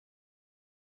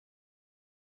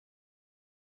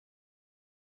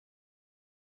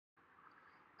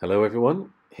Hello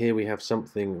everyone, here we have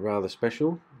something rather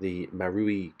special, the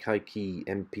MARUI KEIKI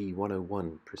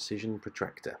MP101 Precision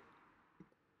Protractor.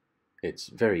 It's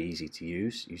very easy to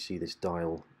use. You see this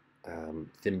dial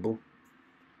thimble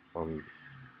on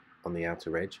the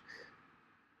outer edge.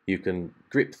 You can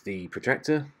grip the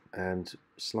protractor and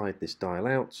slide this dial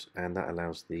out, and that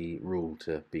allows the rule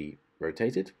to be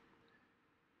rotated.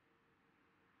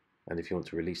 And if you want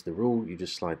to release the rule, you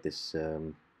just slide this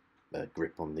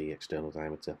grip on the external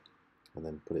diameter and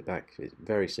then put it back. It's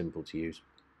very simple to use.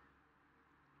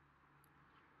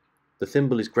 The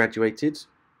thimble is graduated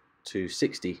to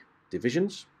 60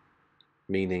 divisions,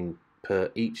 meaning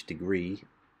per each degree,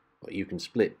 you can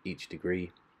split each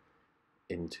degree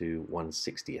into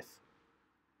 1/60th.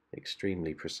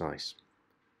 Extremely precise.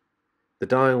 The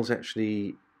dial's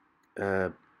actually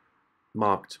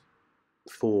marked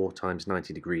 4 times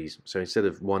 90 degrees, so instead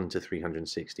of 1 to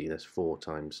 360, that's 4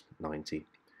 times 90.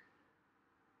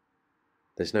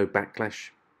 There's no backlash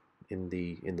in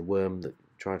the worm that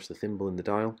drives the thimble and the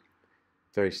dial.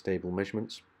 Very stable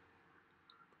measurements,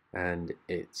 and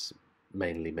it's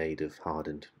mainly made of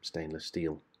hardened stainless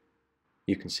steel.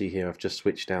 You can see here I've just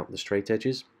switched out the straight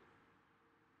edges.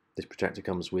 This protractor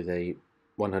comes with a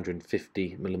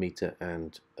 150mm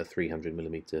and a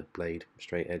 300mm blade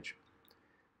straight edge,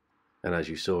 and as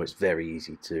you saw, it's very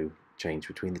easy to change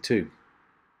between the two.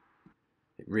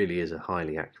 It really is a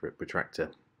highly accurate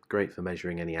protractor, great for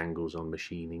measuring any angles on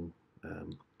machining,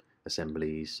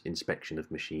 assemblies, inspection of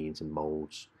machines and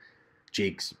molds,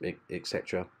 jigs,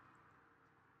 etc.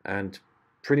 And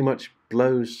pretty much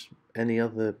blows any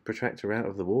other protractor out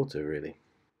of the water, really.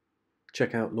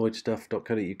 Check out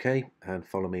lloydstuff.co.uk and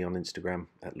follow me on Instagram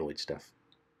at lloydstuff.